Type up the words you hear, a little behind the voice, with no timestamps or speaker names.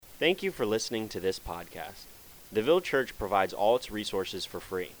Thank you for listening to this podcast. The Ville Church provides all its resources for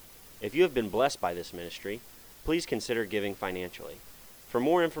free. If you have been blessed by this ministry, please consider giving financially. For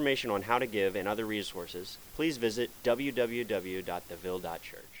more information on how to give and other resources, please visit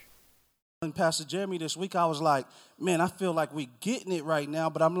www.theville.church. And Pastor Jeremy this week, I was like, man, I feel like we're getting it right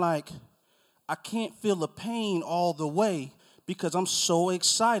now, but I'm like, I can't feel the pain all the way because I'm so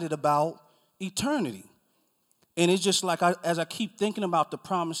excited about eternity. And it's just like, as I keep thinking about the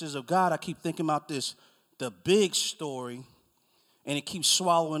promises of God, I keep thinking about the big story, and it keeps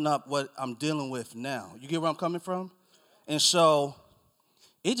swallowing up what I'm dealing with now. You get where I'm coming from? And so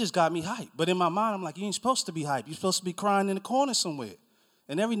it just got me hyped. But in my mind, I'm like, you ain't supposed to be hyped. You're supposed to be crying in the corner somewhere.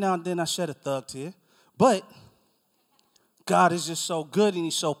 And every now and then I shed a thug tear. But God is just so good, and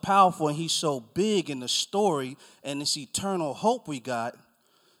he's so powerful, and he's so big in the story and this eternal hope we got.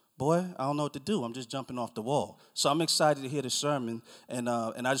 Boy, I don't know what to do. I'm just jumping off the wall. So I'm excited to hear the sermon, and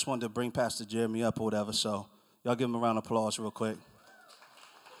I just wanted to bring Pastor Jeremy up or whatever. So y'all give him a round of applause real quick.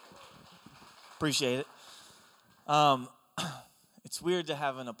 Appreciate it. It's weird to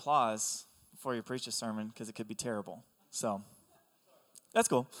have an applause before you preach a sermon because it could be terrible. So that's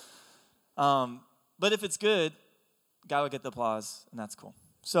cool. But if it's good, God will get the applause, and that's cool.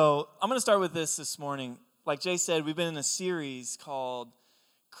 So I'm going to start with this morning. Like Jay said, we've been in a series called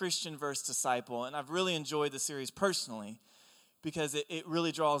Christian vs. Disciple, and I've really enjoyed the series personally because it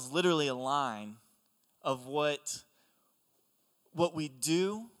really draws literally a line of what we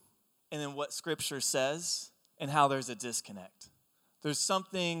do and then what Scripture says and how there's a disconnect. There's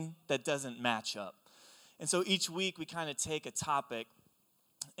something that doesn't match up. And so each week we kind of take a topic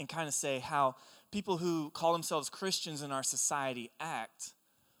and kind of say how people who call themselves Christians in our society act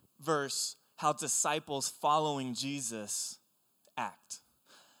versus how disciples following Jesus act.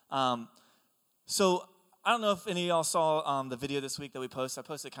 So I don't know if any of y'all saw the video this week that we posted. I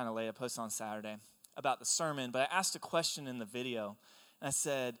posted it kind of late. I posted on Saturday about the sermon, but I asked a question in the video, and I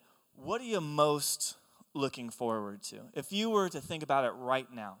said, what are you most looking forward to? If you were to think about it right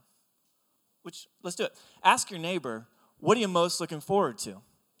now, let's do it. Ask your neighbor, what are you most looking forward to?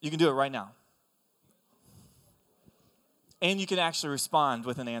 You can do it right now. And you can actually respond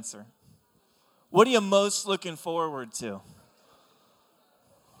with an answer. What are you most looking forward to?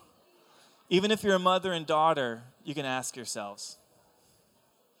 Even if you're a mother and daughter, you can ask yourselves.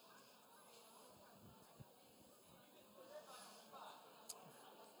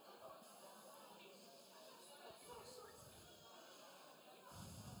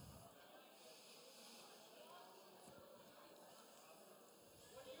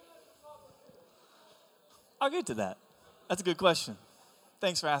 I'll get to that. That's a good question.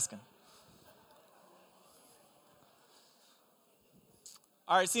 Thanks for asking.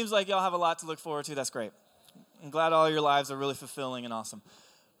 All right, seems like y'all have a lot to look forward to. That's great. I'm glad all your lives are really fulfilling and awesome.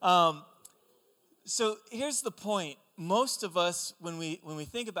 So here's the point. Most of us, when we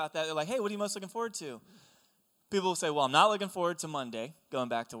think about that, they're like, hey, what are you most looking forward to? People will say, well, I'm not looking forward to Monday, going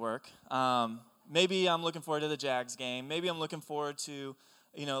back to work. Maybe I'm looking forward to the Jags game. Maybe I'm looking forward to,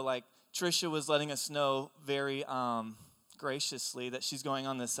 like Trisha was letting us know very graciously that she's going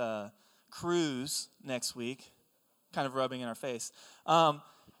on this cruise next week. Kind of rubbing in our face. And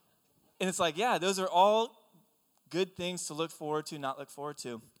it's like, yeah, those are all good things to look forward to, not look forward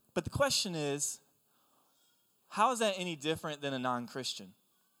to. But the question is, how is that any different than a non-Christian?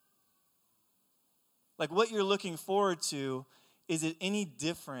 Like what you're looking forward to, is it any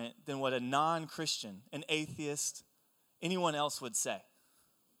different than what a non-Christian, an atheist, anyone else would say?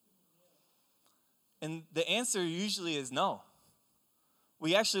 And the answer usually is no.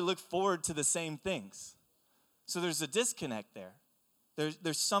 We actually look forward to the same things. So there's a disconnect there.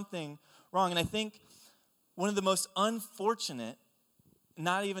 There's something wrong. And I think one of the most unfortunate,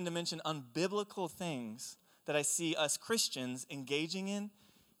 not even to mention unbiblical things that I see us Christians engaging in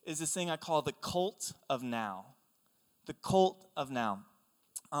is this thing I call the cult of now. The cult of now.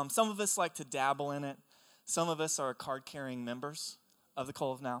 Some of us like to dabble in it. Some of us are card-carrying members of the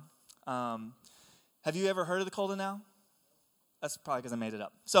cult of now. Have you ever heard of the cult of now? That's probably because I made it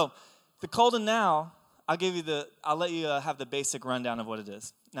up. So the cult of now, I'll let you have the basic rundown of what it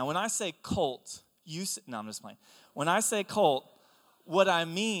is. Now, when I say cult, I'm just playing. When I say cult, what I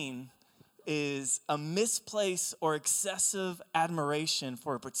mean is a misplaced or excessive admiration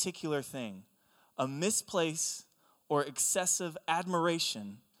for a particular thing. A misplaced or excessive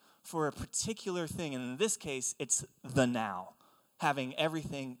admiration for a particular thing. And in this case, it's the now. Having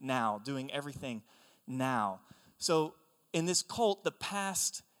everything now, doing everything now. So in this cult, the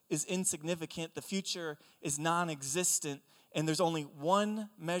past is insignificant, the future is non-existent, and there's only one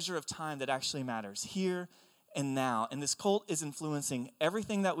measure of time that actually matters, here and now. And this cult is influencing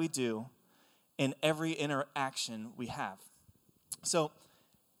everything that we do and every interaction we have. So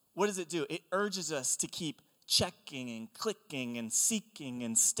what does it do? It urges us to keep checking and clicking and seeking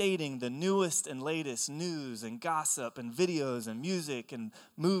and stating the newest and latest news and gossip and videos and music and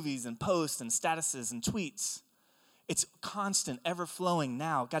movies and posts and statuses and tweets. It's constant, ever-flowing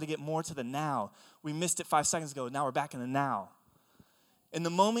now. Got to get more to the now. We missed it 5 seconds ago. Now we're back in the now. And the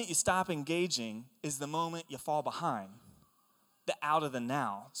moment you stop engaging is the moment you fall behind, the out of the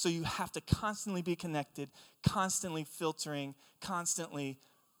now. So you have to constantly be connected, constantly filtering, constantly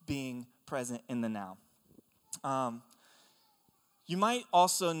being present in the now. You might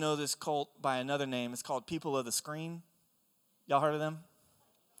also know this cult by another name. It's called People of the Screen. Y'all heard of them?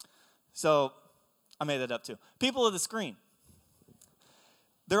 So I made that up too. People of the Screen.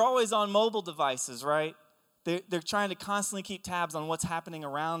 They're always on mobile devices, right? They're trying to constantly keep tabs on what's happening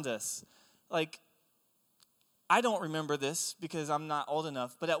around us. Like, I don't remember this because I'm not old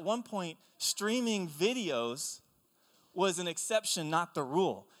enough, but at one point, streaming videos was an exception, not the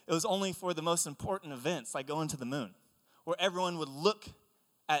rule. It was only for the most important events, like going to the moon, where everyone would look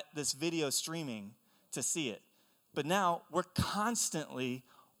at this video streaming to see it. But now, we're constantly,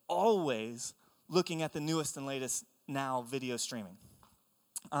 always looking at the newest and latest now video streaming.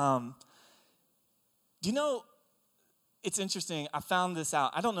 Do you know, it's interesting, I found this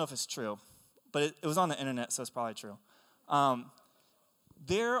out. I don't know if it's true, but it was on the internet, so it's probably true.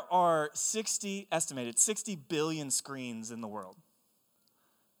 There are estimated 60 billion screens in the world.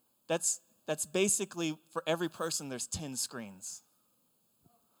 That's basically, for every person, there's 10 screens.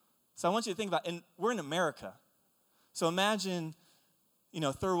 So I want you to think about, and we're in America. So imagine,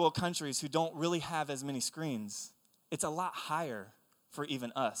 third world countries who don't really have as many screens. It's a lot higher for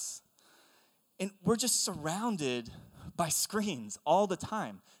even us. And we're just surrounded by screens all the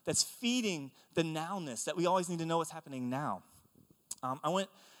time. That's feeding the nowness that we always need to know what's happening now. I went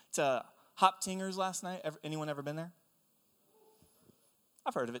to Hop Tingers last night. Anyone ever been there?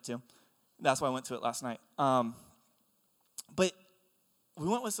 I've heard of it too. That's why I went to it last night. But we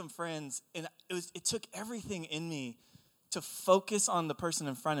went with some friends, and it took everything in me to focus on the person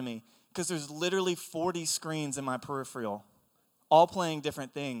in front of me, because there's literally 40 screens in my peripheral, all playing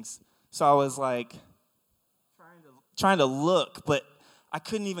different things. So I was like trying to look, but I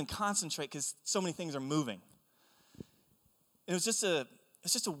couldn't even concentrate because so many things are moving. It's just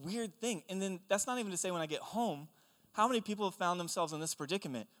a weird thing. And then that's not even to say when I get home, how many people have found themselves in this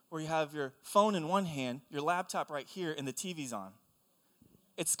predicament where you have your phone in one hand, your laptop right here, and the TV's on?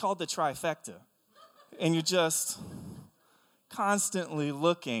 It's called the trifecta. And you're just constantly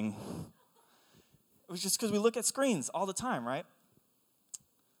looking. It was just because we look at screens all the time, right?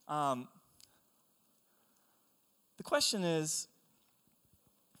 The question is,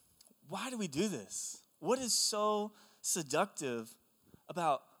 why do we do this? What is so seductive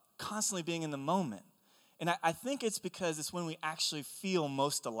about constantly being in the moment? And I think it's because it's when we actually feel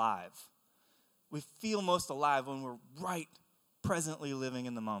most alive. We feel most alive when we're right presently living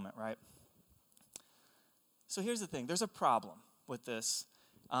in the moment, right? So here's the thing. There's a problem with this.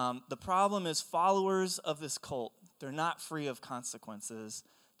 The problem is followers of this cult, they're not free of consequences.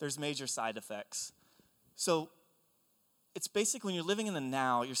 There's major side effects. So it's basically when you're living in the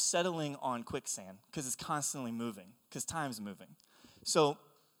now, you're settling on quicksand because it's constantly moving, because time's moving. So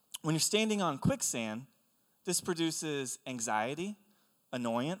when you're standing on quicksand, this produces anxiety,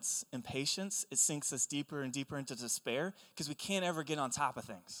 annoyance, impatience. It sinks us deeper and deeper into despair because we can't ever get on top of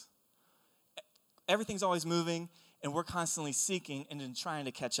things. Everything's always moving, and we're constantly seeking and then trying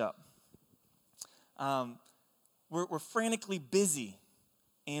to catch up. We're frantically busy,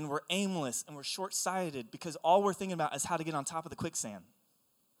 and we're aimless, and we're short-sighted because all we're thinking about is how to get on top of the quicksand.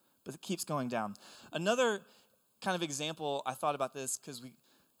 But it keeps going down. Another kind of example, I thought about this because we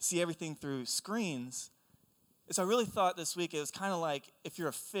see everything through screens, is I really thought this week it was kind of like if you're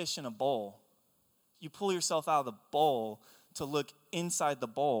a fish in a bowl. You pull yourself out of the bowl to look inside the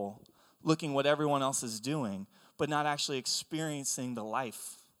bowl, looking what everyone else is doing, but not actually experiencing the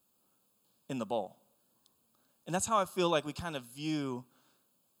life in the bowl. And that's how I feel like we kind of view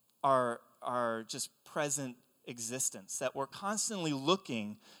our just present existence, that we're constantly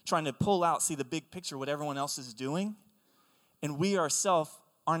looking, trying to pull out, see the big picture, what everyone else is doing, and we ourselves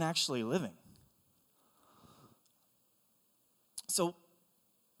aren't actually living. So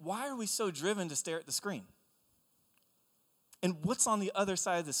why are we so driven to stare at the screen? And what's on the other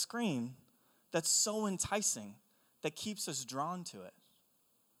side of the screen that's so enticing that keeps us drawn to it?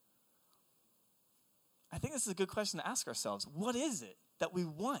 I think this is a good question to ask ourselves. What is it that we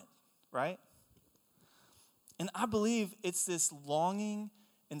want, right? And I believe it's this longing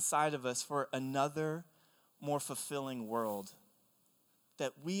inside of us for another more fulfilling world,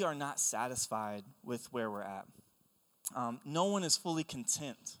 that we are not satisfied with where we're at. No one is fully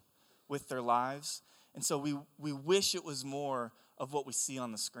content with their lives, and so we wish it was more of what we see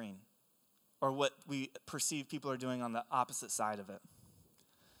on the screen or what we perceive people are doing on the opposite side of it.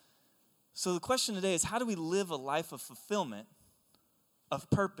 So the question today is, how do we live a life of fulfillment, of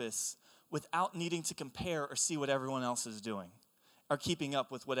purpose, without needing to compare or see what everyone else is doing or keeping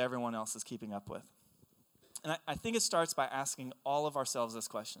up with what everyone else is keeping up with? And I think it starts by asking all of ourselves this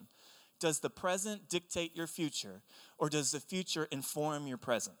question. Does the present dictate your future, or does the future inform your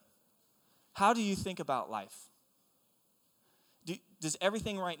present? How do you think about life? Does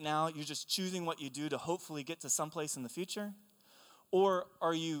everything right now, you're just choosing what you do to hopefully get to someplace in the future? Or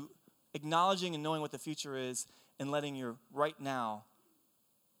are you acknowledging and knowing what the future is and letting your right now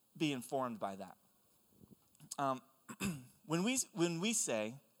be informed by that? When we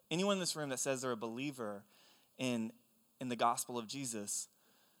say, anyone in this room that says they're a believer in the gospel of Jesus,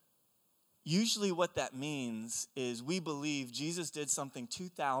 usually what that means is we believe Jesus did something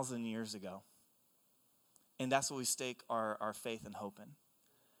 2,000 years ago. And that's what we stake our faith and hope in.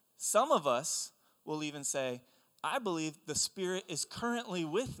 Some of us will even say, I believe the Spirit is currently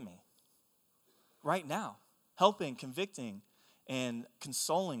with me right now, helping, convicting, and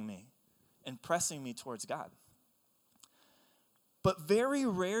consoling me and pressing me towards God. But very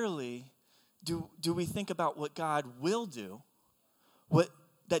rarely do we think about what God will do,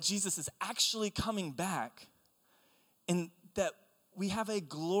 that Jesus is actually coming back, and that we have a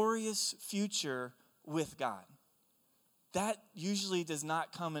glorious future with God. That usually does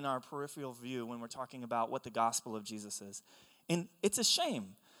not come in our peripheral view when we're talking about what the gospel of Jesus is. And it's a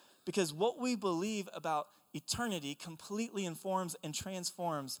shame, because what we believe about eternity completely informs and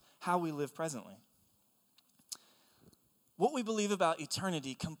transforms how we live presently. What we believe about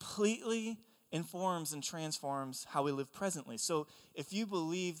eternity completely informs and transforms how we live presently. So if you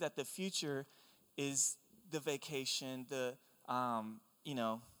believe that the future is the vacation, the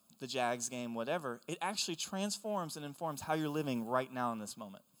Jags game, whatever, it actually transforms and informs how you're living right now in this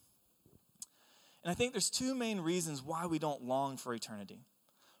moment. And I think there's two main reasons why we don't long for eternity,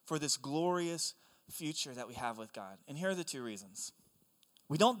 for this glorious future that we have with God. And here are the two reasons.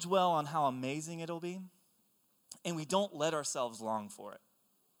 We don't dwell on how amazing it'll be, and we don't let ourselves long for it.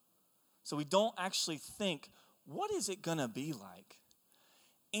 So we don't actually think, what is it going to be like?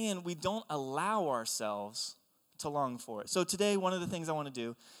 And we don't allow ourselves to long for it. So today, one of the things I want to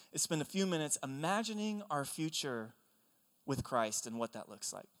do is spend a few minutes imagining our future with Christ and what that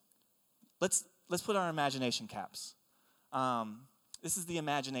looks like. Let's put our imagination caps. This is the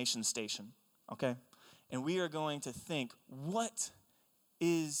imagination station, okay? And we are going to think, what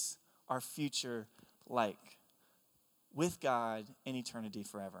is our future like with God in eternity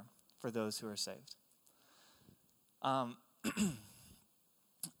forever for those who are saved? I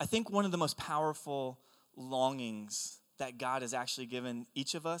think one of the most powerful longings that God has actually given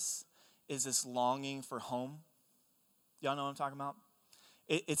each of us is this longing for home. Y'all know what I'm talking about?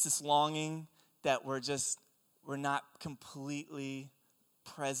 It's this longing that we're not completely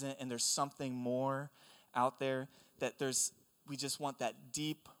present, and there's something more out there, that we just want that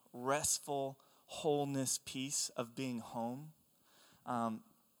deep, restful, wholeness piece of being home. And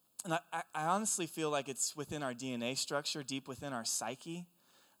I honestly feel like it's within our DNA structure, deep within our psyche,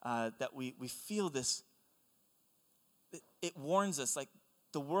 that we feel this. It warns us, like,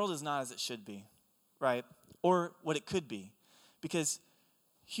 the world is not as it should be, right? Or what it could be. Because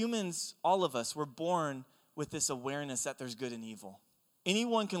humans, all of us, were born with this awareness that there's good and evil.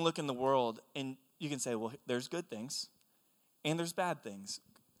 Anyone can look in the world and you can say, well, there's good things and there's bad things.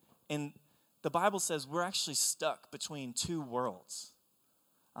 And the Bible says we're actually stuck between two worlds.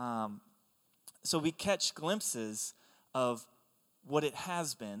 So we catch glimpses of what it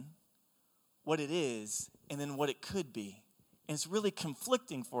has been, what it is, and then what it could be. And it's really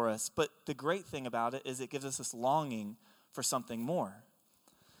conflicting for us, but the great thing about it is it gives us this longing for something more.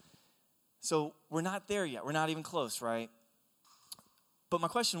 So we're not there yet. We're not even close, right? But one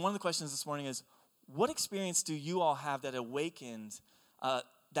of the questions this morning is, what experience do you all have that awakened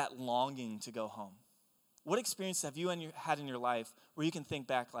that longing to go home? What experience have you had in your life where you can think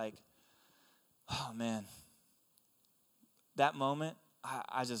back like, oh man, that moment,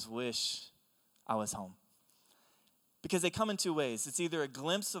 I just wish I was home? Because they come in two ways. It's either a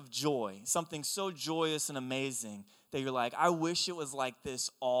glimpse of joy, something so joyous and amazing that you're like, I wish it was like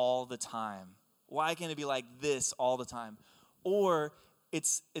this all the time. Why can't it be like this all the time? Or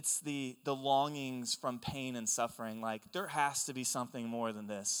it's the longings from pain and suffering, like there has to be something more than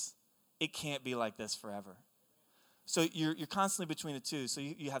this. It can't be like this forever. So you're constantly between the two. So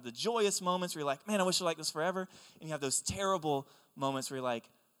you have the joyous moments where you're like, man, I wish I liked this forever. And you have those terrible moments where you're like,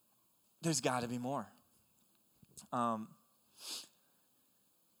 there's got to be more. And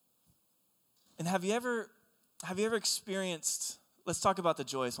have you ever experienced, let's talk about the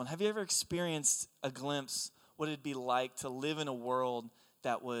joyous one. Have you ever experienced a glimpse what it'd be like to live in a world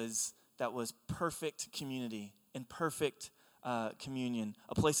that was perfect community and perfect communion,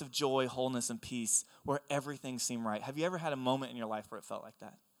 a place of joy, wholeness, and peace, where everything seemed right? Have you ever had a moment in your life where it felt like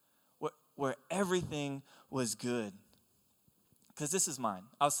that? Where everything was good? Because this is mine.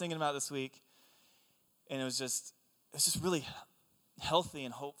 I was thinking about it this week, and it was just really healthy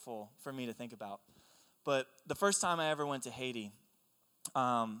and hopeful for me to think about. But the first time I ever went to Haiti,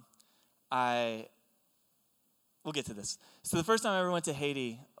 we'll get to this. So the first time I ever went to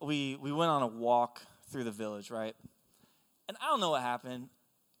Haiti, we went on a walk through the village, right? And I don't know what happened.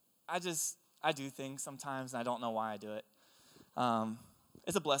 I do things sometimes, and I don't know why I do it.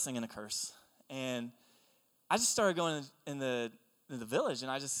 It's a blessing and a curse. And I just started going in the village,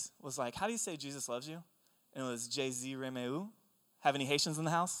 and I just was like, how do you say Jesus loves you? And it was J-Z Remeu. Have any Haitians in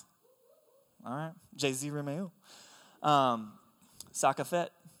the house? All right. J-Z Remeu. Sakafet.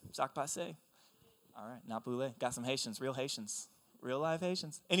 Sak passe. All right. Not boule. Got some Haitians. Real live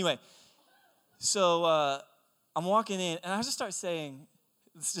Haitians. Anyway, so I'm walking in, and I just start saying,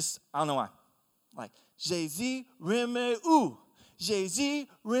 it's just, I don't know why. Like, J-Z Remeu. J-Z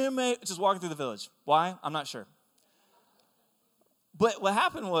Remeu. Just walking through the village. Why? I'm not sure. But what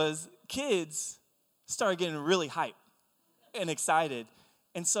happened was kids started getting really hyped and excited.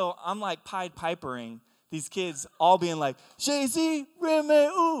 And so I'm like Pied Pipering these kids all being like, Jay-Z,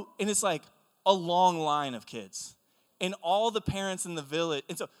 Remeu. And it's like a long line of kids. And all the parents in the village,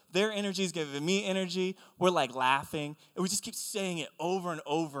 and so their energy is giving me energy. We're like laughing. And we just keep saying it over and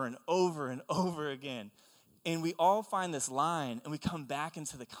over and over and over again. And we all find this line, and we come back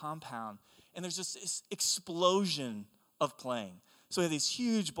into the compound. And there's just this explosion of playing. So we have these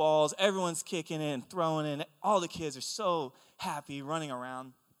huge balls. Everyone's kicking in, throwing in. All the kids are so happy, running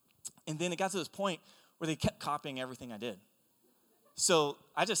around. And then it got to this point where they kept copying everything I did. So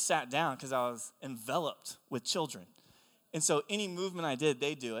I just sat down because I was enveloped with children. And so any movement I did,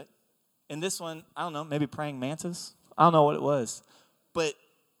 they do it. And this one, I don't know, maybe praying mantis. I don't know what it was. But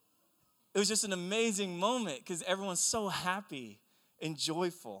it was just an amazing moment because everyone's so happy and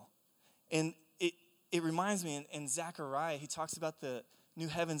joyful. And it reminds me, in Zechariah, he talks about the new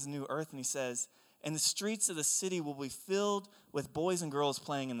heavens and new earth, and he says, and the streets of the city will be filled with boys and girls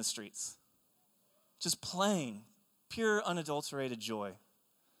playing in the streets. Just playing, pure, unadulterated joy.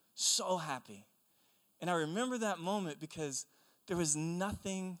 So happy. And I remember that moment because there was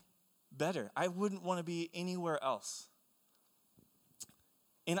nothing better. I wouldn't want to be anywhere else.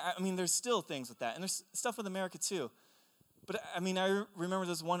 And I mean, there's still things with that. And there's stuff with America too. But I mean, I remember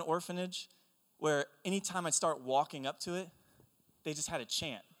this one orphanage where anytime I'd start walking up to it, they just had a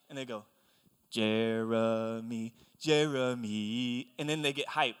chant. And they'd go, Jeremy, Jeremy. And then they get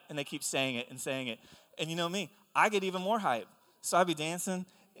hyped, and they keep saying it and saying it. And you know me, I get even more hype. So I'd be dancing,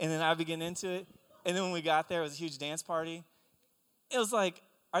 and then I'd be getting into it. And then when we got there, it was a huge dance party. It was like,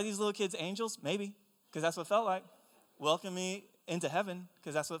 are these little kids angels? Maybe, because that's what it felt like. Welcome me into heaven,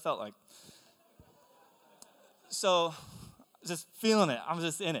 because that's what it felt like. So just feeling it. I'm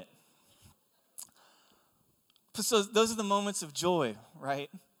just in it. So those are the moments of joy, right?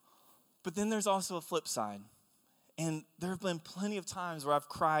 But then there's also a flip side. And there have been plenty of times where I've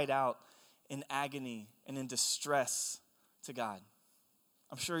cried out in agony and in distress to God.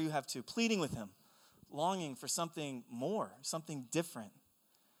 I'm sure you have too, pleading with him, longing for something more, something different.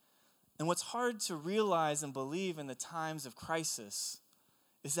 And what's hard to realize and believe in the times of crisis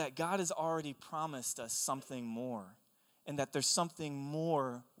is that God has already promised us something more, and that there's something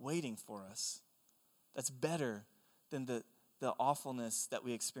more waiting for us that's better than the awfulness that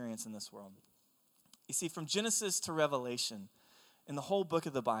we experience in this world. You see, from Genesis to Revelation, in the whole book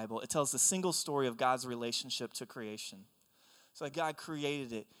of the Bible, it tells the single story of God's relationship to creation. So like God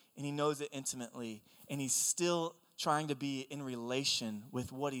created it, and he knows it intimately, and he's still trying to be in relation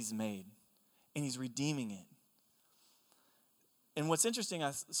with what he's made, and he's redeeming it. And what's interesting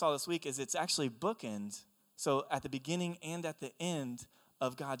I saw this week is it's actually bookend. So at the beginning and at the end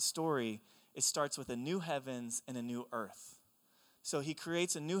of God's story, it starts with a new heavens and a new earth. So he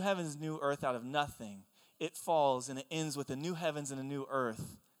creates a new heavens, new earth out of nothing. It falls, and it ends with a new heavens and a new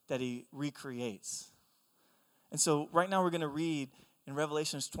earth that he recreates. And so right now we're going to read in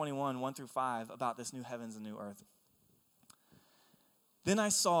Revelation 21, 1 through 5, about this new heavens and new earth. Then I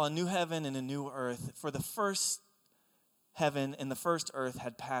saw a new heaven and a new earth, for the first heaven and the first earth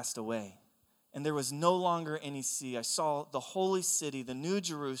had passed away, and there was no longer any sea. I saw the holy city, the new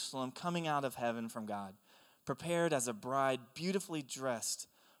Jerusalem, coming out of heaven from God, prepared as a bride beautifully dressed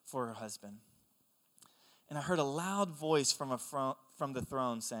for her husband. And I heard a loud voice from the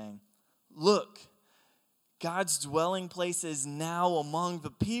throne saying, "Look, God's dwelling place is now among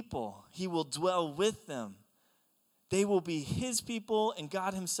the people. He will dwell with them. They will be his people, and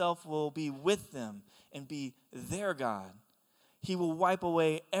God himself will be with them and be their God. He will wipe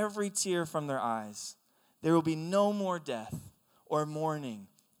away every tear from their eyes. There will be no more death or mourning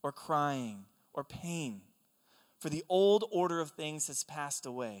or crying or pain, for the old order of things has passed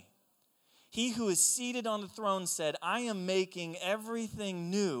away." He who is seated on the throne said, "I am making everything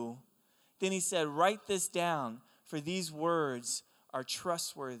new." Then he said, "Write this down, for these words are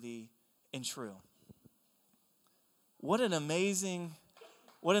trustworthy and true." What an amazing,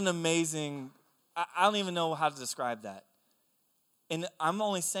 I don't even know how to describe that. And I'm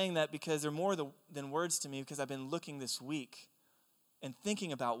only saying that because they're more than words to me, because I've been looking this week and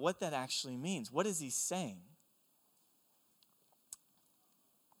thinking about what that actually means. What is he saying?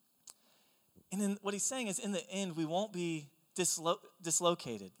 And then what he's saying is, in the end, we won't be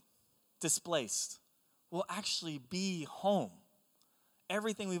dislocated, displaced. We'll actually be home.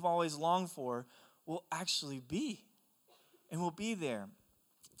 Everything we've always longed for will actually be. And we'll be there.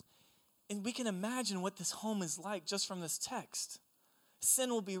 And we can imagine what this home is like just from this text. Sin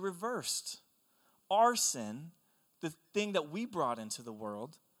will be reversed. Our sin, the thing that we brought into the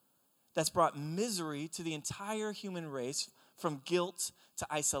world, that's brought misery to the entire human race, from guilt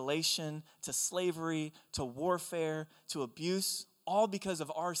to isolation to slavery to warfare to abuse, all because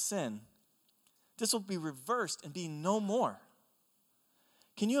of our sin. This will be reversed and be no more.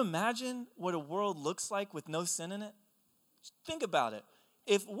 Can you imagine what a world looks like with no sin in it? Think about it.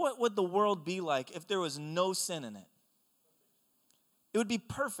 What would the world be like if there was no sin in it? It would be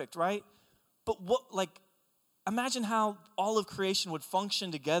perfect, right? But imagine how all of creation would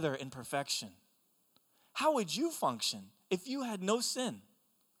function together in perfection. How would you function if you had no sin?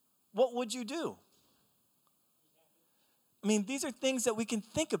 What would you do? I mean, these are things that we can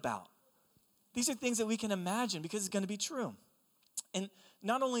think about. These are things that we can imagine, because it's going to be true. And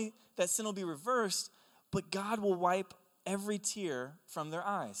not only that sin will be reversed, but God will wipe every tear from their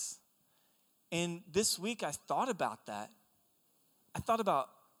eyes. And this week I thought about that. I thought about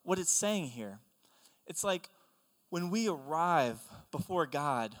what it's saying here. It's like when we arrive before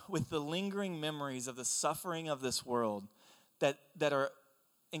God with the lingering memories of the suffering of this world that are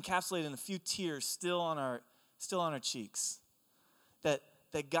encapsulated in a few tears still on our cheeks,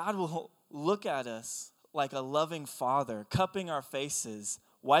 that God will look at us like a loving father, cupping our faces,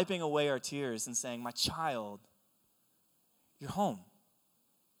 wiping away our tears and saying, "My child, you're home.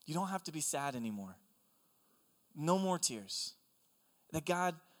 You don't have to be sad anymore. No more tears." That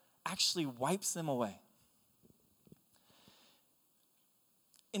God actually wipes them away.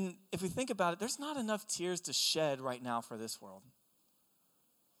 And if we think about it, there's not enough tears to shed right now for this world.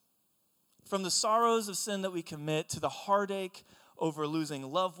 From the sorrows of sin that we commit, to the heartache over losing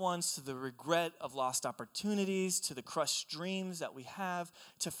loved ones, to the regret of lost opportunities, to the crushed dreams that we have,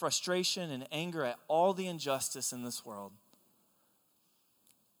 to frustration and anger at all the injustice in this world.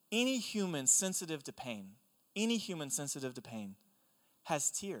 Any human sensitive to pain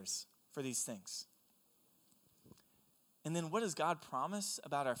has tears for these things. And then what does God promise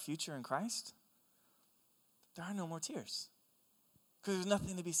about our future in Christ? There are no more tears, because there's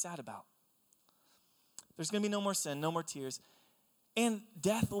nothing to be sad about. There's going to be no more sin, no more tears, and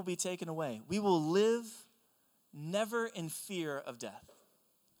death will be taken away. We will live never in fear of death,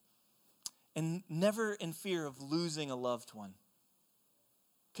 and never in fear of losing a loved one,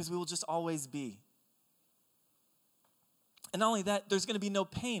 because we will just always be. And not only that, there's going to be no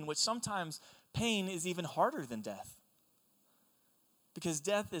pain, which sometimes pain is even harder than death. Because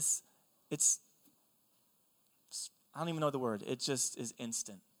death I don't even know the word. It just is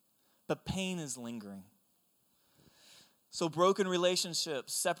instant. But pain is lingering. So broken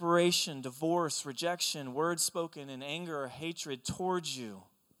relationships, separation, divorce, rejection, words spoken in anger or hatred towards you,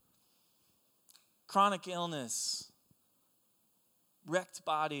 chronic illness, wrecked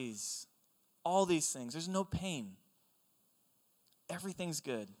bodies, all these things. There's no pain. Everything's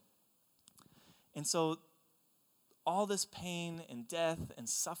good. And so all this pain and death and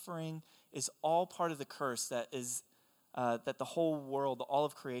suffering is all part of the curse that the whole world, all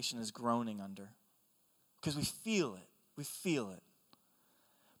of creation is groaning under. Because we feel it. We feel it.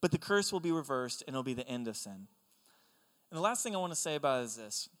 But the curse will be reversed, and it'll be the end of sin. And the last thing I want to say about it is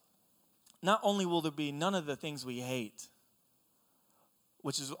this. Not only will there be none of the things we hate,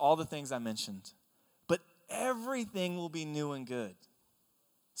 which is all the things I mentioned, but everything will be new and good.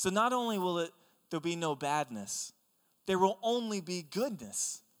 So not only will there'll be no badness. There will only be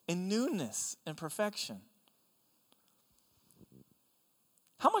goodness and newness and perfection.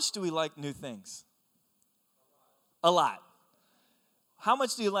 How much do we like new things? A lot. How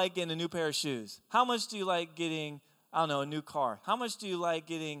much do you like getting a new pair of shoes? How much do you like getting, I don't know, a new car? How much do you like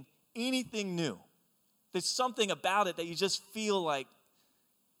getting anything new? There's something about it that you just feel like,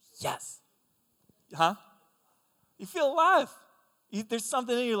 yes. Huh? You feel alive. There's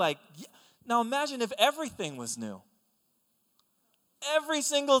something in you like, yeah. Now imagine if everything was new. Every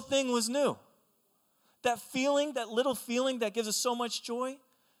single thing was new. That feeling, that little feeling that gives us so much joy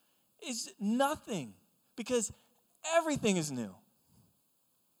is nothing because everything is new.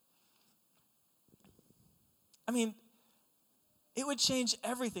 I mean, it would change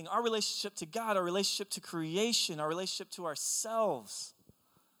everything. Our relationship to God, our relationship to creation, our relationship to ourselves.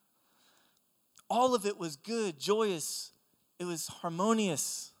 All of it was good, joyous. It was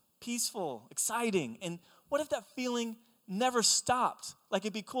harmonious, peaceful, exciting. And what if that feeling never stopped? Like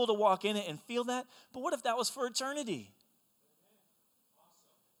it'd be cool to walk in it and feel that. But what if that was for eternity?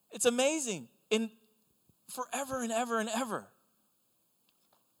 It's amazing. And forever and ever and ever.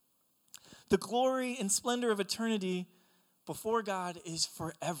 The glory and splendor of eternity before God is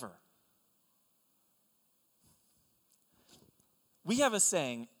forever. We have a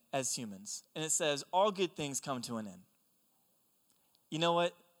saying as humans, and it says, all good things come to an end. You know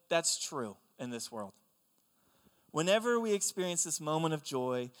what? That's true in this world. Whenever we experience this moment of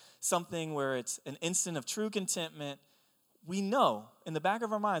joy, something where it's an instant of true contentment, we know in the back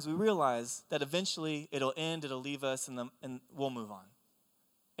of our minds, we realize that eventually it'll end, it'll leave us, and we'll move on.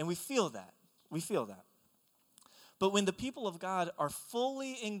 And we feel that. We feel that. But when the people of God are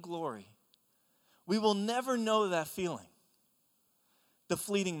fully in glory, we will never know that feeling. The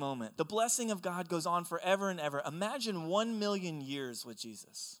fleeting moment. The blessing of God goes on forever and ever. Imagine 1 million years with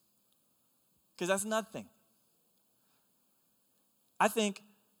Jesus. Because that's nothing. I think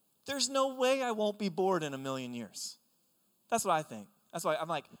there's no way I won't be bored in 1 million years. That's what I think. That's why I'm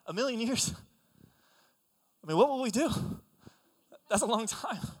like, 1 million years? I mean, what will we do? That's a long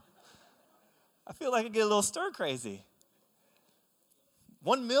time. I feel like I get a little stir crazy.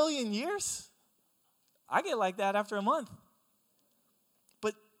 1 million years? I get like that after a month.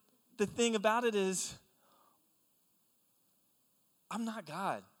 But the thing about it is, I'm not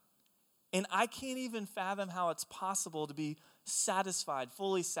God. And I can't even fathom how it's possible to be satisfied,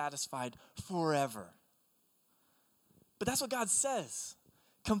 fully satisfied forever. But that's what God says.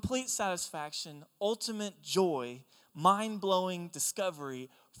 Complete satisfaction, ultimate joy, mind-blowing discovery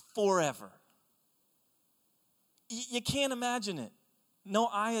forever. You can't imagine it. No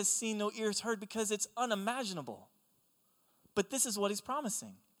eye has seen, no ears heard, because it's unimaginable. But this is what he's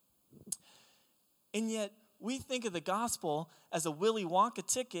promising. And yet, we think of the gospel as a Willy Wonka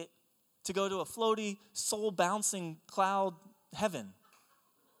ticket to go to a floaty, soul-bouncing cloud heaven.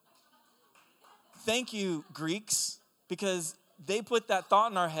 Thank you, Greeks, because they put that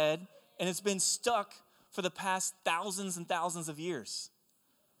thought in our head, and it's been stuck for the past thousands and thousands of years.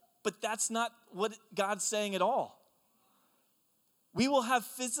 But that's not what God's saying at all. We will have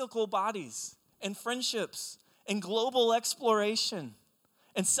physical bodies and friendships and global exploration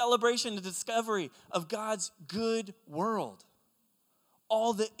and celebration and discovery of God's good world.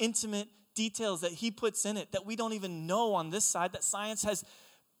 All the intimate details that he puts in it that we don't even know on this side, that science has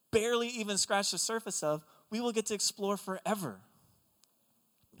barely even scratched the surface of, we will get to explore forever.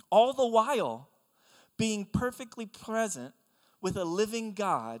 All the while being perfectly present with a living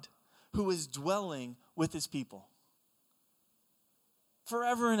God who is dwelling with his people.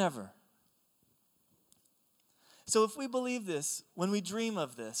 Forever and ever. So if we believe this, when we dream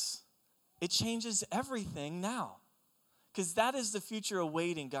of this, it changes everything now. Because that is the future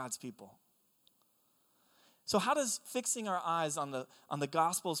awaiting God's people. So how does fixing our eyes on the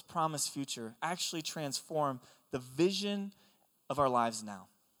gospel's promised future actually transform the vision of our lives now?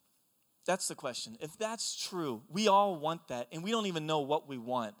 That's the question. If that's true, we all want that, and we don't even know what we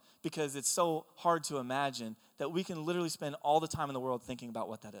want because it's so hard to imagine that we can literally spend all the time in the world thinking about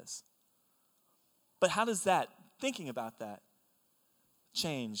what that is. But how does that, thinking about that,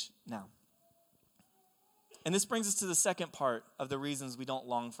 change now? And this brings us to the second part of the reasons we don't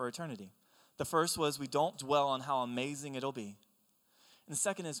long for eternity. The first was we don't dwell on how amazing it'll be. And the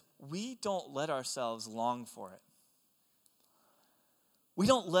second is we don't let ourselves long for it. We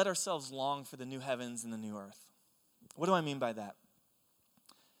don't let ourselves long for the new heavens and the new earth. What do I mean by that?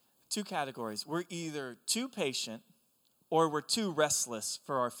 Two categories. We're either too patient or we're too restless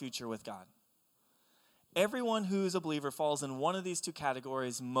for our future with God. Everyone who's a believer falls in one of these two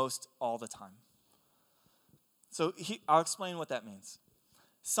categories most all the time. So I'll explain what that means.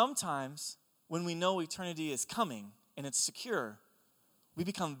 Sometimes when we know eternity is coming and it's secure, we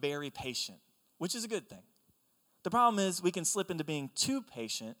become very patient, which is a good thing. The problem is we can slip into being too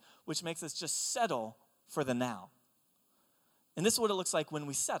patient, which makes us just settle for the now. And this is what it looks like when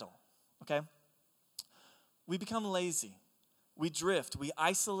we settle, okay? We become lazy. We drift. We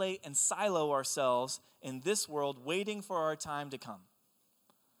isolate and silo ourselves in this world, waiting for our time to come.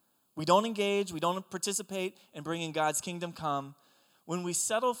 We don't engage. We don't participate in bringing God's kingdom come. When we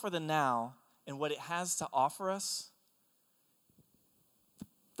settle for the now and what it has to offer us,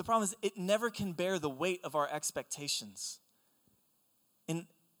 the problem is it never can bear the weight of our expectations. And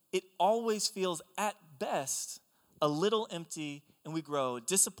it always feels, at best, a little empty, and we grow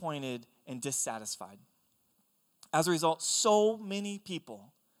disappointed and dissatisfied. As a result, so many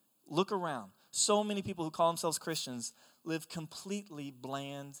people, look around, so many people who call themselves Christians live completely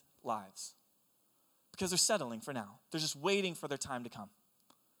bland lives because they're settling for now. They're just waiting for their time to come.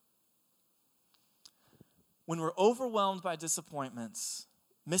 When we're overwhelmed by disappointments,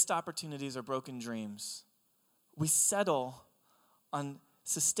 missed opportunities, or broken dreams, we settle on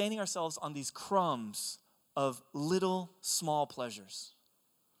sustaining ourselves on these crumbs of little small pleasures.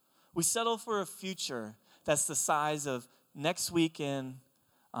 We settle for a future that's the size of next weekend,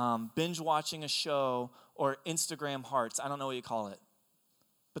 binge watching a show, or Instagram hearts. I don't know what you call it,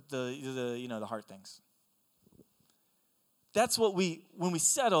 but the heart things. That's what when we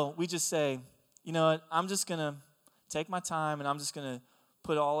settle, we just say, you know what, I'm just gonna take my time and I'm just gonna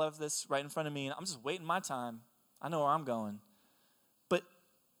put all of this right in front of me and I'm just waiting my time. I know where I'm going. But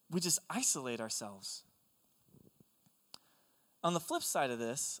we just isolate ourselves. On the flip side of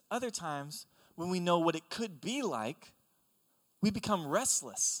this, other times when we know what it could be like, we become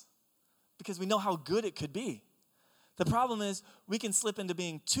restless because we know how good it could be. The problem is we can slip into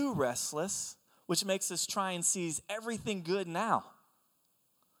being too restless, which makes us try and seize everything good now.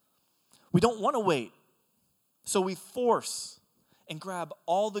 We don't want to wait, so we force and grab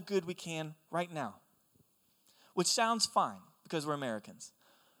all the good we can right now, which sounds fine because we're Americans.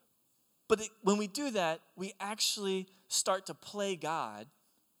 But when we do that, we actually start to play God.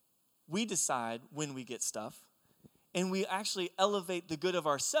 We decide when we get stuff, and we actually elevate the good of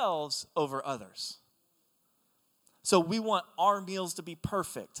ourselves over others. So we want our meals to be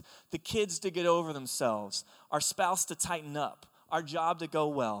perfect, the kids to get over themselves, our spouse to tighten up, our job to go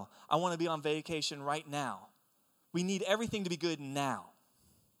well. I want to be on vacation right now. We need everything to be good now.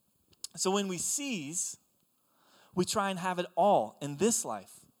 So when we seize, we try and have it all in this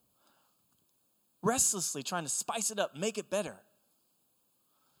life, restlessly trying to spice it up, make it better.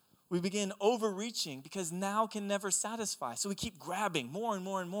 We begin overreaching because now can never satisfy. So we keep grabbing more and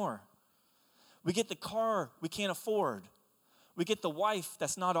more and more. We get the car we can't afford. We get the wife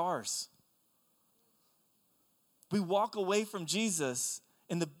that's not ours. We walk away from Jesus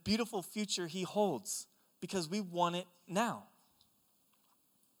and the beautiful future he holds because we want it now.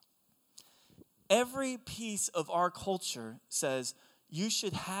 Every piece of our culture says you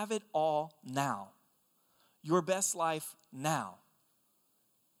should have it all now. Your best life now.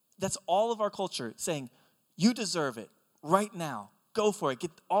 That's all of our culture saying, you deserve it right now. Go for it. Get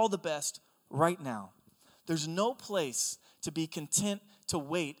all the best right now. There's no place to be content to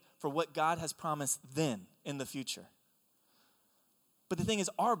wait for what God has promised then in the future. But the thing is,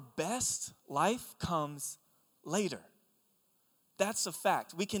 our best life comes later. That's a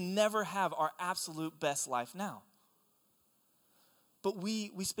fact. We can never have our absolute best life now. But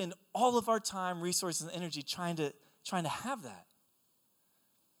we spend all of our time, resources, and energy trying to have that.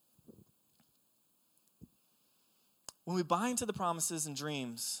 When we buy into the promises and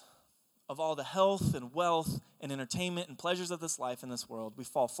dreams of all the health and wealth and entertainment and pleasures of this life in this world, we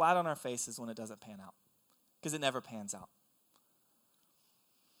fall flat on our faces when it doesn't pan out, because it never pans out.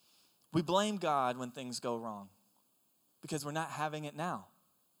 We blame God when things go wrong because we're not having it now,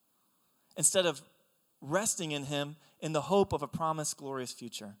 instead of resting in him in the hope of a promised glorious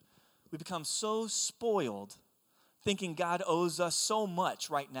future. We become so spoiled thinking God owes us so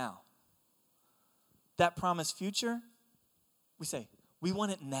much right now. That promised future, we say, we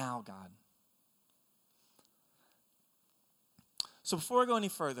want it now, God. So before I go any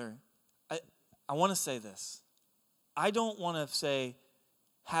further, I want to say this. I don't want to say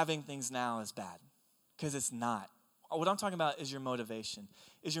having things now is bad, because it's not. What I'm talking about is your motivation.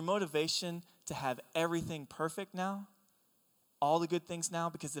 Is your motivation to have everything perfect now? All the good things now?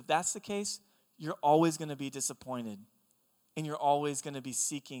 Because if that's the case, you're always going to be disappointed, and you're always going to be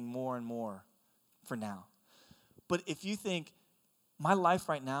seeking more and more for now. But if you think, my life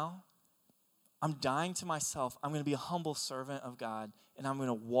right now, I'm dying to myself, I'm going to be a humble servant of God, and I'm going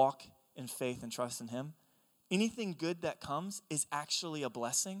to walk in faith and trust in him, anything good that comes is actually a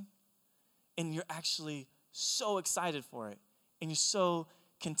blessing, and you're actually so excited for it, and you're so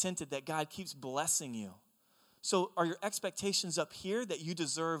contented that God keeps blessing you. So are your expectations up here that you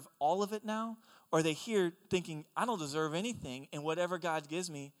deserve all of it now? Or are they here thinking, I don't deserve anything, and whatever God gives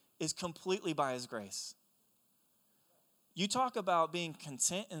me is completely by his grace? You talk about being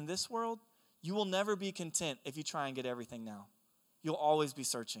content in this world, you will never be content if you try and get everything now. You'll always be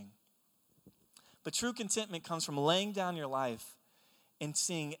searching. But true contentment comes from laying down your life and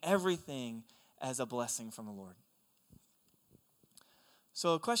seeing everything as a blessing from the Lord.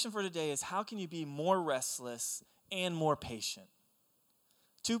 So a question for today is, how can you be more restless and more patient?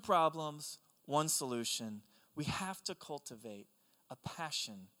 2 problems, 1 solution. We have to cultivate a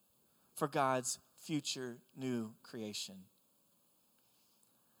passion for God's future new creation.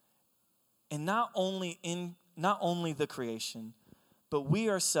 And not only the creation, but we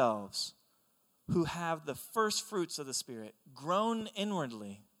ourselves who have the first fruits of the Spirit grown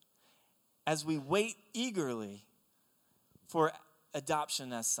inwardly as we wait eagerly for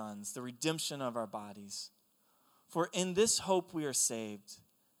adoption as sons, the redemption of our bodies. For in this hope we are saved.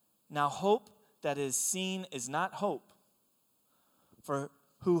 Now hope that is seen is not hope, for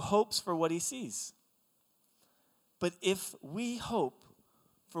who hopes for what he sees? But if we hope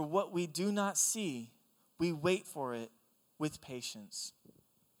for what we do not see, we wait for it with patience.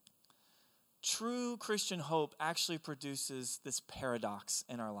 True Christian hope actually produces this paradox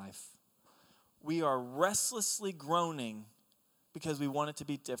in our life. We are restlessly groaning because we want it to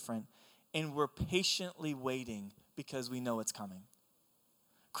be different, and we're patiently waiting because we know it's coming.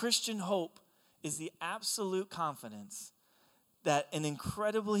 Christian hope is the absolute confidence that an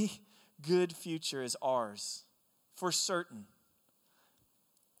incredibly good future is ours, for certain.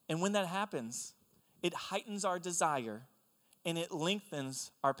 And when that happens, it heightens our desire and it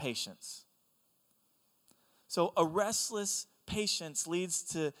lengthens our patience. So a restless patience leads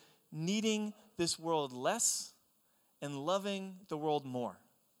to needing this world less and loving the world more.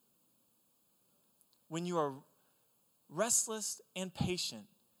 When you are restless and patient,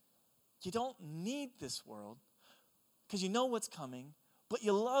 you don't need this world because you know what's coming, but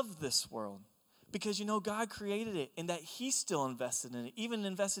you love this world because you know God created it and that he's still invested in it, even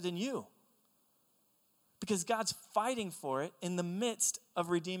invested in you. Because God's fighting for it in the midst of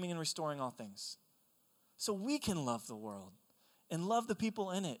redeeming and restoring all things. So we can love the world and love the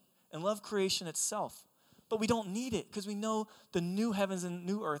people in it and love creation itself. But we don't need it because we know the new heavens and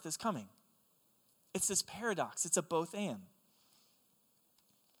new earth is coming. It's this paradox. It's a both and.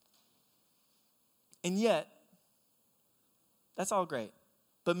 And yet, that's all great.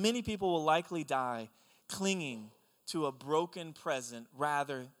 But many people will likely die clinging to a broken present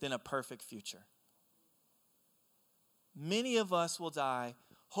rather than a perfect future. Many of us will die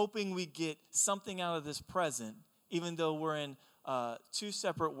hoping we get something out of this present, even though we're in 2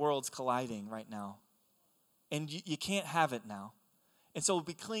 separate worlds colliding right now. And you can't have it now. And so we'll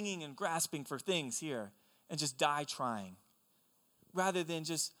be clinging and grasping for things here and just die trying, rather than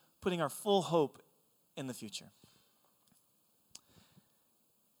just putting our full hope in the future.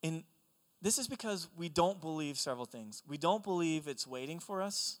 And this is because we don't believe several things. We don't believe it's waiting for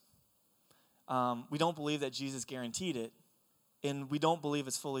us. We don't believe that Jesus guaranteed it. And we don't believe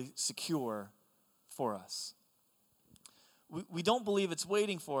it's fully secure for us. We don't believe it's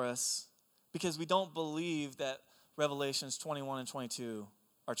waiting for us because we don't believe that Revelations 21 and 22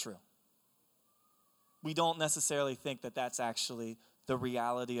 are true. We don't necessarily think that that's actually the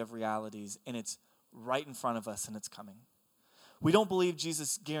reality of realities, and it's right in front of us and it's coming. We don't believe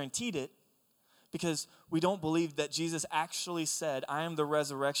Jesus guaranteed it because we don't believe that Jesus actually said, I am the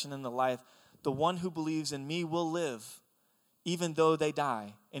resurrection and the life. The one who believes in me will live even though they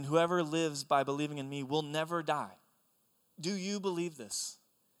die. And whoever lives by believing in me will never die. Do you believe this?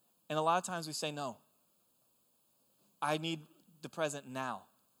 And a lot of times we say no. I need the present now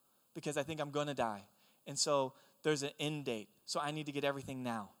because I think I'm going to die. And so there's an end date. So I need to get everything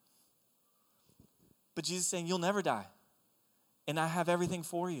now. But Jesus is saying you'll never die. And I have everything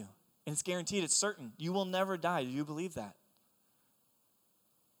for you. And it's guaranteed, it's certain. You will never die. Do you believe that?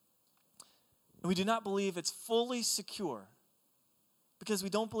 And we do not believe it's fully secure because we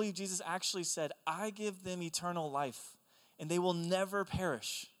don't believe Jesus actually said, I give them eternal life and they will never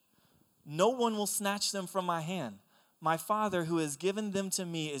perish. No one will snatch them from my hand. My Father who has given them to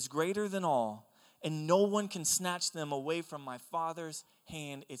me is greater than all, and no one can snatch them away from my Father's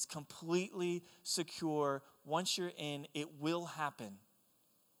hand. It's completely secure. Once you're in, it will happen.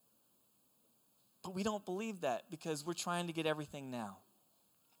 But we don't believe that because we're trying to get everything now.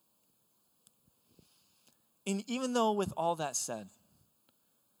 And even though with all that said,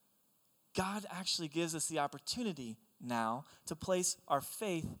 God actually gives us the opportunity now to place our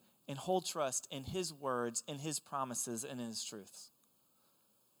faith and hold trust in his words and his promises and in his truths.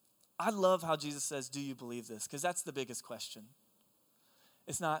 I love how Jesus says, do you believe this? Because that's the biggest question.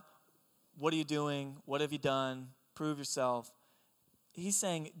 It's not, what are you doing? What have you done? Prove yourself. He's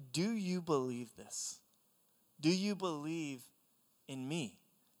saying, do you believe this? Do you believe in me?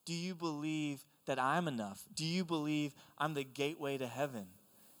 Do you believe that I'm enough? Do you believe I'm the gateway to heaven?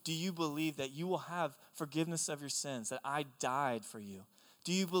 Do you believe that you will have forgiveness of your sins, that I died for you?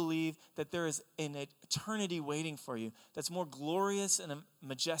 Do you believe that there is an eternity waiting for you that's more glorious and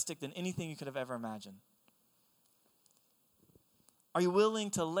majestic than anything you could have ever imagined? Are you willing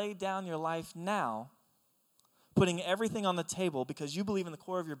to lay down your life now, putting everything on the table because you believe in the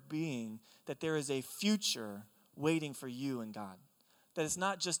core of your being that there is a future waiting for you and God? That it's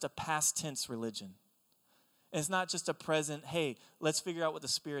not just a past tense religion. It's not just a present, hey, let's figure out what the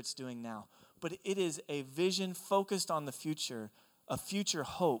Spirit's doing now. But it is a vision focused on the future, a future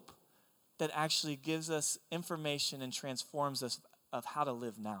hope that actually gives us information and transforms us of how to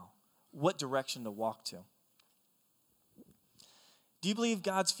live now, what direction to walk to. Do you believe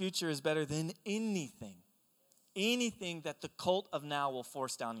God's future is better than anything that the cult of now will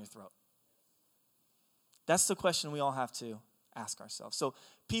force down your throat? That's the question we all have to ask ourselves. So,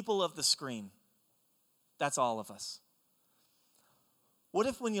 people of the screen, that's all of us. What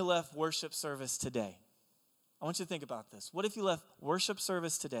if when you left worship service today, I want you to think about this. What if you left worship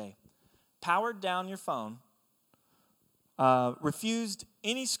service today, powered down your phone, refused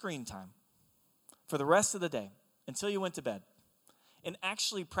any screen time for the rest of the day until you went to bed, and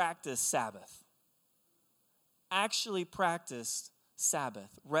actually practiced Sabbath? Actually practiced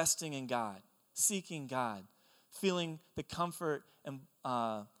Sabbath, resting in God, seeking God, feeling the comfort and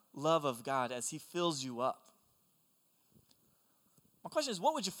love of God as he fills you up. My question is,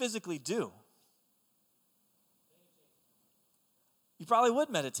 what would you physically do? You probably would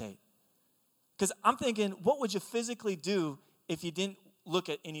meditate. Because I'm thinking, what would you physically do if you didn't look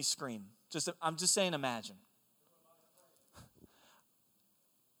at any screen? I'm just saying, imagine.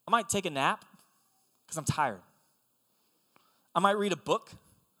 I might take a nap because I'm tired. I might read a book.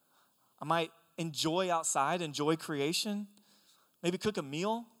 I might enjoy outside, enjoy creation. Maybe cook a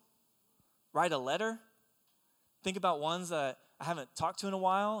meal, write a letter. Think about ones that I haven't talked to in a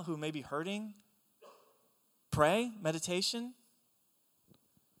while who may be hurting. Pray, meditation.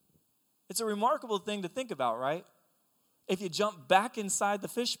 It's a remarkable thing to think about, right? If you jump back inside the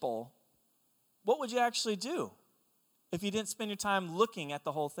fishbowl, what would you actually do if you didn't spend your time looking at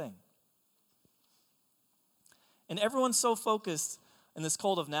the whole thing? And everyone's so focused in this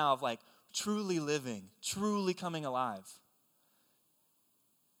cult of now of like truly living, truly coming alive.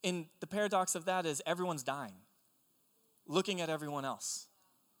 And the paradox of that is everyone's dying, looking at everyone else.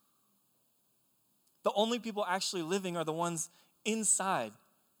 The only people actually living are the ones inside,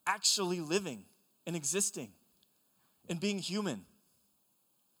 actually living and existing and being human.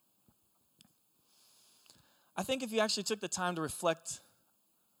 I think if you actually took the time to reflect,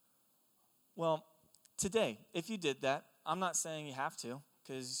 well, today, if you did that, I'm not saying you have to,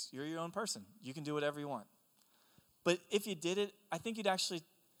 because you're your own person. You can do whatever you want. But if you did it, I think you'd actually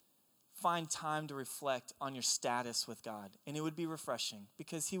find time to reflect on your status with God. And it would be refreshing,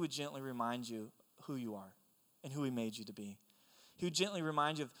 because he would gently remind you who you are and who he made you to be. He would gently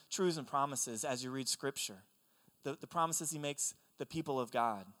remind you of truths and promises as you read Scripture, the promises he makes the people of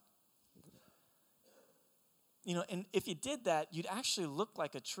God. You know, and if you did that, you'd actually look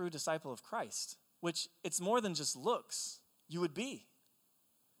like a true disciple of Christ, which it's more than just looks. You would be.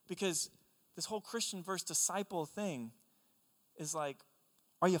 Because this whole Christian versus disciple thing is like,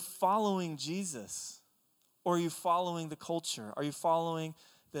 are you following Jesus? Or are you following the culture? Are you following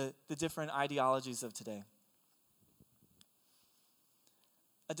the different ideologies of today?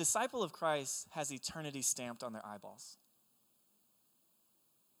 A disciple of Christ has eternity stamped on their eyeballs.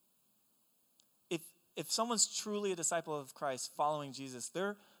 If someone's truly a disciple of Christ following Jesus,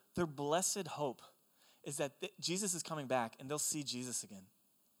 their blessed hope is that Jesus is coming back and they'll see Jesus again.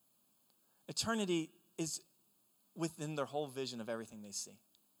 Eternity is within their whole vision of everything they see.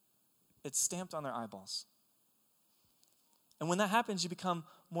 It's stamped on their eyeballs. And when that happens, you become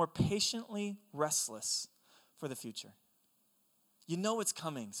more patiently restless for the future. You know it's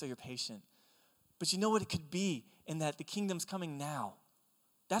coming, so you're patient. But you know what it could be, in that the kingdom's coming now.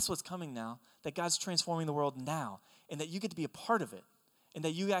 That's what's coming now, that God's transforming the world now, and that you get to be a part of it, and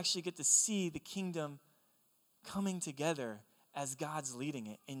that you actually get to see the kingdom coming together as God's leading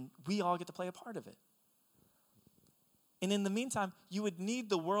it, and we all get to play a part of it. And in the meantime, you would need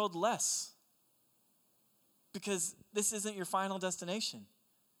the world less, because this isn't your final destination,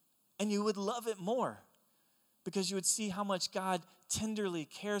 and you would love it more, because you would see how much God tenderly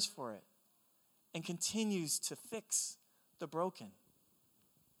cares for it and continues to fix the broken.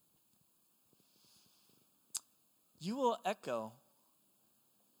 You will echo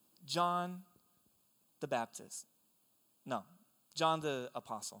John the Baptist. No, John the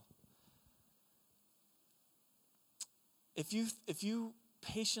Apostle. If you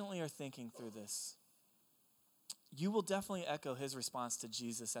patiently are thinking through this, you will definitely echo his response to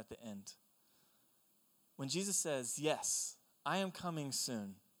Jesus at the end. When Jesus says, "Yes, I am coming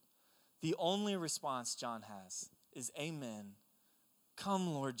soon," the only response John has is, "Amen. Come,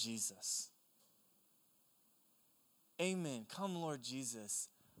 Lord Jesus." Amen. Come, Lord Jesus.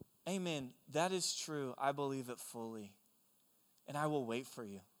 Amen. That is true. I believe it fully. And I will wait for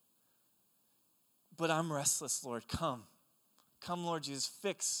you. But I'm restless, Lord. Come. Come, Lord Jesus.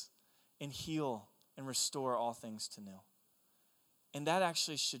 Fix and heal and restore all things to new. And that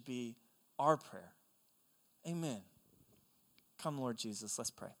actually should be our prayer. Amen. Come, Lord Jesus. Let's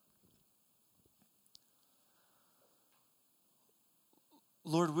pray.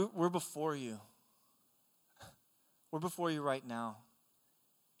 Lord, we're before you. We're before you right now.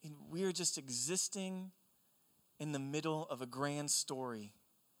 And we are just existing in the middle of a grand story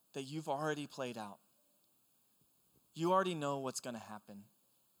that you've already played out. You already know what's going to happen.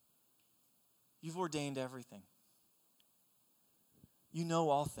 You've ordained everything. You know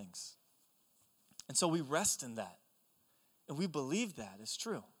all things. And so we rest in that. And we believe that is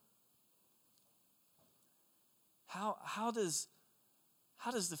true. How does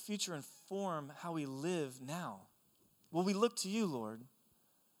the future inform how we live now? Well, we look to you, Lord,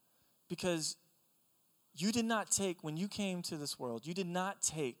 because you did not take, when you came to this world, you did not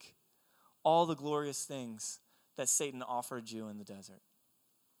take all the glorious things that Satan offered you in the desert.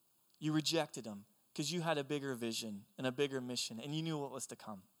 You rejected them because you had a bigger vision and a bigger mission, and you knew what was to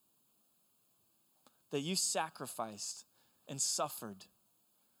come. That you sacrificed and suffered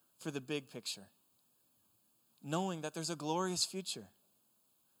for the big picture, knowing that there's a glorious future.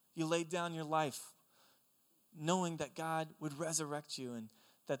 You laid down your life knowing that God would resurrect you and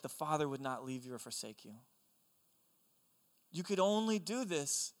that the Father would not leave you or forsake you. You could only do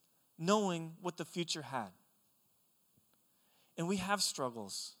this knowing what the future had. And we have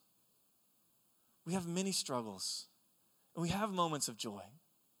struggles. We have many struggles. And we have moments of joy.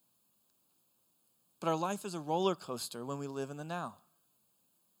 But our life is a roller coaster when we live in the now.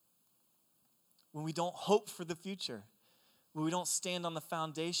 When we don't hope for the future. When we don't stand on the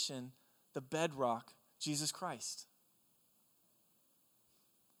foundation, the bedrock, Jesus Christ.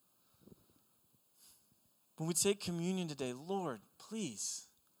 When we take communion today, Lord, please,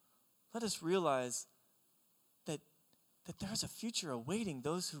 let us realize that there's a future awaiting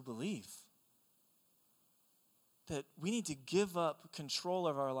those who believe. That we need to give up control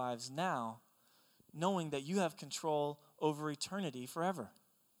of our lives now, knowing that you have control over eternity forever.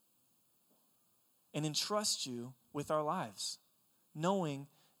 And entrust you with our lives, knowing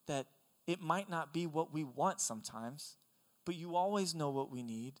that it might not be what we want sometimes, but you always know what we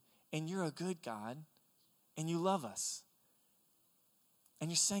need, and you're a good God, and you love us, and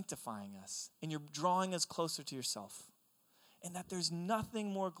you're sanctifying us, and you're drawing us closer to yourself, and that there's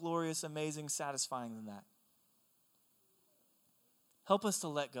nothing more glorious, amazing, satisfying than that. Help us to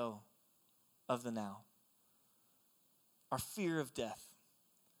let go of the now, our fear of death.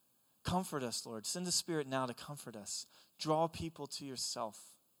 Comfort us, Lord. Send the Spirit now to comfort us. Draw people to yourself.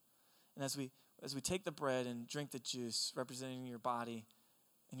 And as we take the bread and drink the juice, representing your body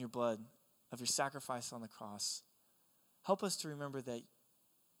and your blood of your sacrifice on the cross, help us to remember that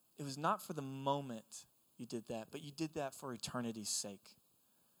it was not for the moment you did that, but you did that for eternity's sake.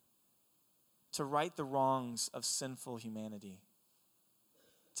 To right the wrongs of sinful humanity.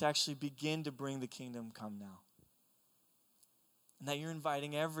 To actually begin to bring the kingdom come now. And that you're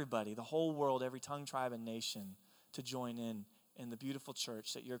inviting everybody, the whole world, every tongue, tribe, and nation to join in the beautiful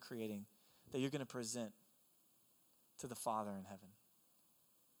church that you're creating, that you're going to present to the Father in heaven.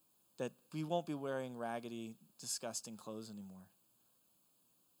 That we won't be wearing raggedy, disgusting clothes anymore.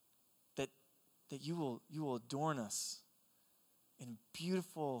 That you will adorn us in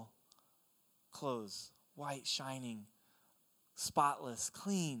beautiful clothes, white, shining, spotless,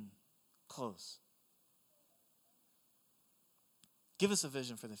 clean clothes. Give us a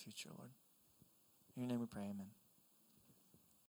vision for the future, Lord. In your name we pray, amen.